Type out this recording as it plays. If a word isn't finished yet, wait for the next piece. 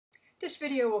This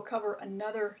video will cover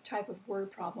another type of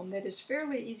word problem that is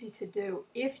fairly easy to do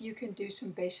if you can do some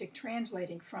basic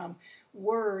translating from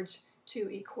words to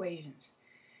equations.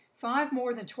 5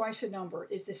 more than twice a number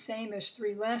is the same as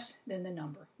 3 less than the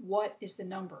number. What is the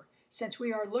number? Since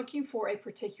we are looking for a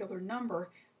particular number,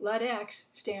 let x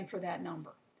stand for that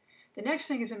number. The next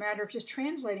thing is a matter of just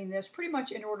translating this pretty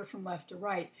much in order from left to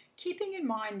right, keeping in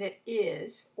mind that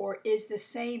is, or is the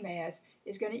same as,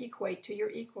 is going to equate to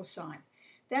your equal sign.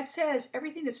 That says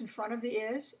everything that's in front of the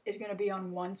is going to be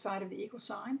on one side of the equal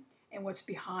sign, and what's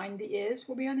behind the is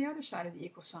will be on the other side of the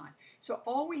equal sign. So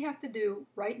all we have to do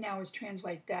right now is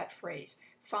translate that phrase,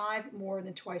 5 more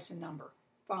than twice a number.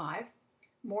 5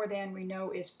 more than we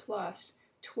know is plus,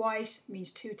 twice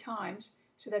means 2 times,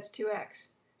 so that's 2x.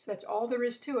 So that's all there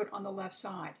is to it on the left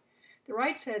side. The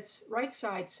right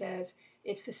side says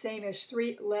it's the same as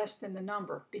 3 less than the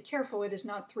number. Be careful, it is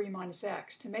not 3 minus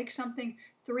x. To make something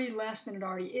 3 less than it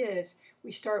already is,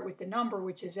 we start with the number,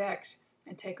 which is x,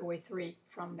 and take away 3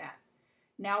 from that.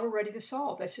 Now we're ready to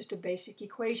solve. That's just a basic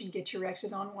equation. Get your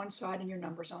x's on one side and your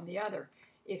numbers on the other.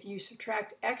 If you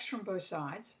subtract x from both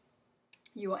sides,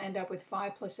 you will end up with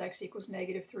 5 plus x equals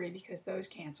negative 3 because those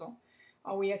cancel.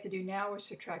 All we have to do now is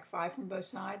subtract 5 from both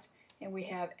sides, and we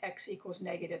have x equals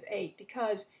negative 8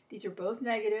 because these are both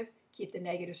negative. Keep the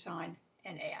negative sign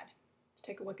and add. Let's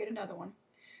take a look at another one.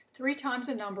 3 times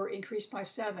a number increased by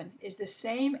 7 is the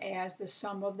same as the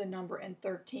sum of the number and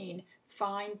 13.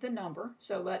 Find the number,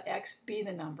 so let x be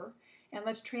the number. And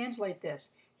let's translate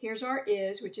this. Here's our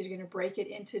is, which is going to break it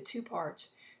into 2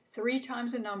 parts. 3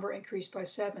 times a number increased by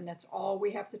 7. That's all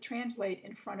we have to translate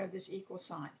in front of this equal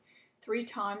sign. 3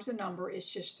 times the number is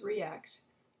just 3x.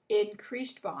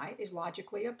 Increased by is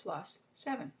logically a plus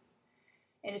 7.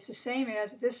 And it's the same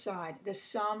as this side, the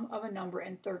sum of a number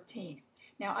and 13.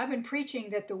 Now, I've been preaching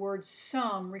that the word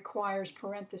sum requires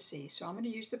parentheses, so I'm going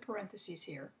to use the parentheses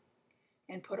here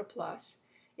and put a plus.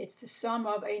 It's the sum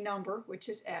of a number, which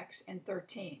is x, and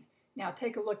 13. Now,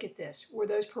 take a look at this. Were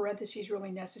those parentheses really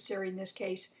necessary in this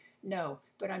case? No,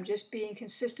 but I'm just being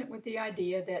consistent with the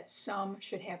idea that sum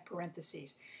should have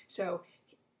parentheses. So,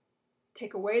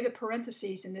 take away the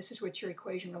parentheses, and this is what your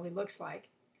equation really looks like.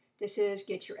 This is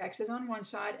get your x's on one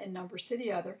side and numbers to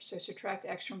the other, so subtract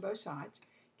x from both sides.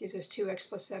 Gives us 2x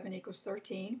plus 7 equals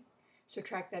 13.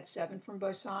 Subtract that 7 from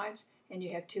both sides, and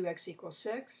you have 2x equals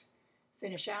 6.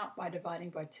 Finish out by dividing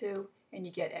by 2, and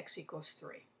you get x equals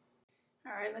 3.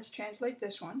 All right, let's translate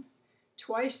this one.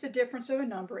 Twice the difference of a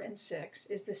number and 6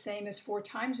 is the same as 4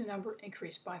 times a number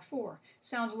increased by 4.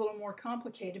 Sounds a little more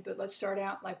complicated, but let's start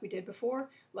out like we did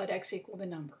before. Let x equal the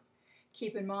number.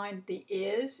 Keep in mind the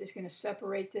is going to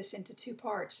separate this into 2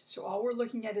 parts. So all we're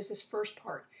looking at is this first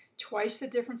part. Twice the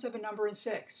difference of a number and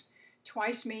 6.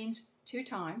 Twice means 2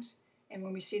 times, and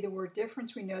when we see the word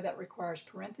difference, we know that requires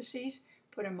parentheses.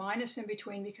 Put a minus in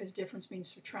between because difference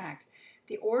means subtract.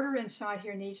 The order inside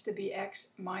here needs to be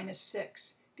x minus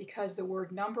 6 because the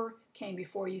word number came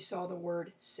before you saw the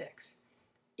word 6.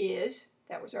 Is,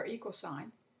 that was our equal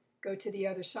sign. Go to the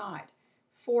other side.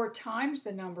 4 times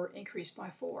the number increased by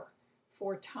 4.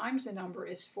 4 times the number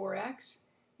is 4x.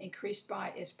 Increased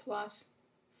by is plus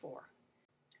 4.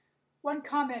 One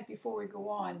comment before we go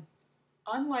on.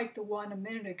 Unlike the one a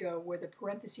minute ago where the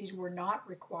parentheses were not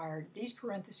required, these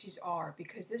parentheses are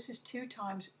because this is 2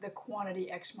 times the quantity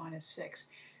x minus 6.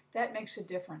 That makes a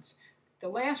difference. The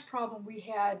last problem we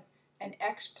had an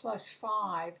x plus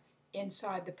 5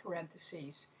 inside the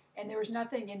parentheses, and there was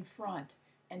nothing in front.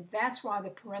 And that's why the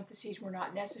parentheses were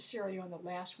not necessary on the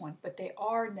last one, but they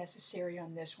are necessary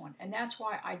on this one. And that's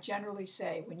why I generally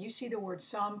say when you see the word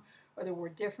sum or the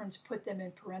word difference, put them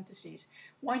in parentheses.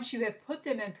 Once you have put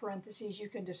them in parentheses, you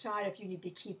can decide if you need to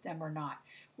keep them or not.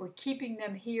 We're keeping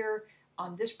them here.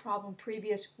 On this problem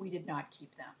previous, we did not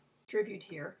keep them. Distribute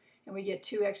here, and we get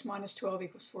 2x minus 12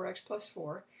 equals 4x plus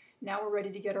 4. Now we're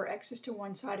ready to get our x's to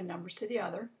one side and numbers to the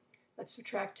other. Let's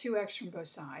subtract 2x from both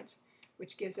sides,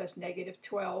 which gives us negative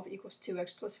 12 equals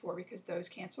 2x plus 4 because those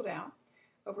canceled out.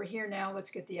 Over here now,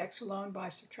 let's get the x alone by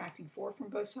subtracting 4 from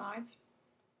both sides.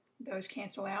 Those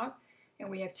cancel out, and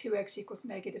we have 2x equals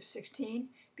negative 16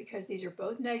 because these are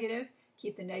both negative.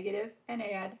 Keep the negative and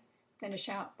add. Finish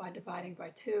out by dividing by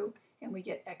 2, and we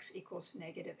get x equals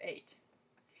negative 8.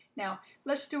 Now,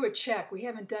 let's do a check. We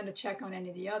haven't done a check on any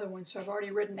of the other ones, so I've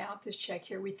already written out this check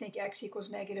here. We think x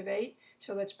equals negative 8,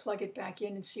 so let's plug it back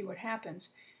in and see what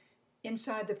happens.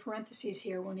 Inside the parentheses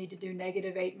here, we'll need to do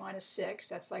negative 8 minus 6.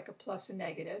 That's like a plus and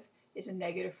negative. Is a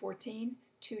negative 14.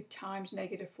 2 times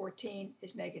negative 14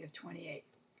 is negative 28.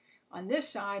 On this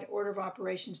side, order of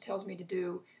operations tells me to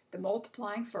do the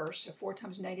multiplying first. So 4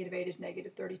 times negative 8 is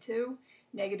negative 32.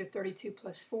 Negative 32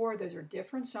 plus 4, those are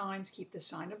different signs. Keep the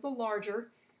sign of the larger,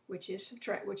 which is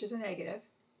a negative,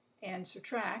 and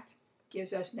subtract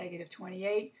gives us negative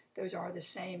 28. Those are the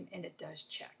same, and it does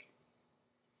check.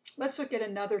 Let's look at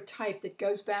another type that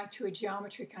goes back to a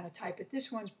geometry kind of type, but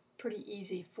this one's pretty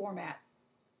easy format.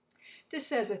 This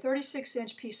says a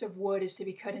 36-inch piece of wood is to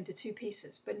be cut into 2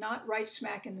 pieces, but not right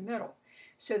smack in the middle,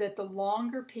 so that the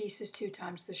longer piece is 2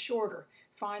 times the shorter.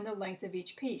 Find the length of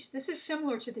each piece. This is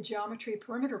similar to the geometry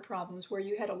perimeter problems where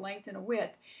you had a length and a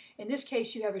width. In this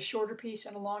case, you have a shorter piece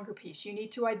and a longer piece. You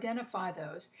need to identify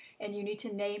those, and you need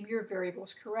to name your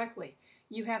variables correctly.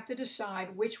 You have to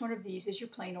decide which one of these is your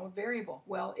plain old variable.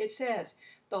 Well, it says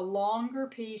the longer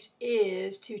piece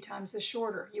is 2 times the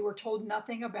shorter. You were told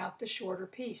nothing about the shorter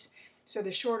piece. So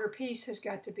the shorter piece has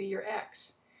got to be your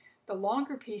x. The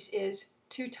longer piece is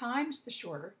 2 times the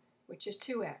shorter, which is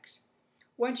 2x.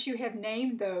 Once you have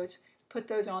named those, put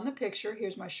those on the picture.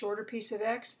 Here's my shorter piece of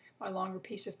x, my longer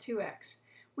piece of 2x.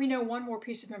 We know one more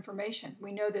piece of information.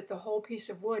 We know that the whole piece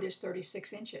of wood is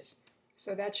 36 inches.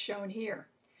 So that's shown here.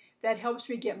 That helps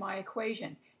me get my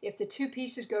equation. If the 2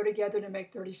 pieces go together to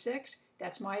make 36,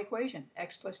 that's my equation.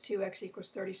 X plus 2x equals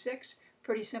 36.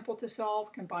 Pretty simple to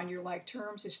solve. Combine your like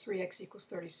terms is 3x equals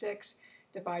 36.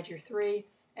 Divide your 3,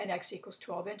 and x equals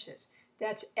 12 inches.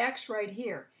 That's x right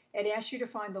here. It asks you to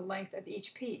find the length of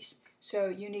each piece. So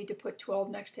you need to put 12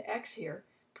 next to x here.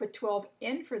 Put 12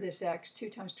 in for this x. 2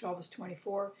 times 12 is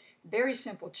 24. Very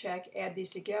simple check. Add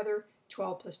these together.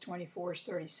 12 plus 24 is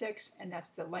 36, and that's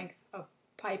the length of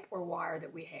pipe or wire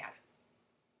that we have.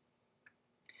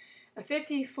 A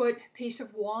 50-foot piece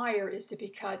of wire is to be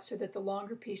cut so that the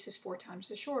longer piece is 4 times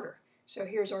the shorter. So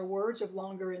here's our words of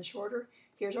longer and shorter.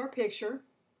 Here's our picture.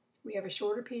 We have a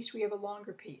shorter piece, we have a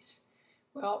longer piece.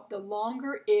 Well, the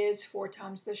longer is 4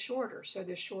 times the shorter, so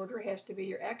the shorter has to be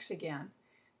your x again.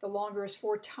 The longer is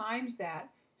 4 times that,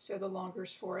 so the longer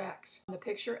is 4x. On the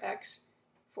picture, x,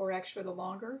 4x for the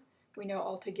longer. We know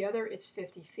altogether it's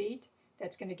 50 feet.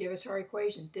 That's going to give us our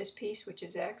equation. This piece, which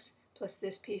is x, plus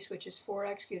this piece, which is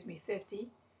 4x, gives me 50.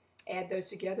 Add those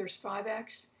together is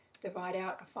 5x. Divide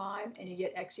out a 5, and you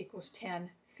get x equals 10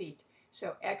 feet.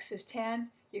 So x is 10.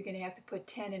 You're going to have to put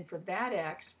 10 in for that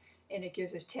x, and it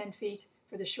gives us 10 feet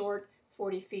for the short,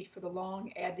 40 feet for the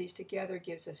long. Add these together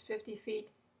gives us 50 feet,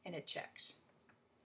 and it checks.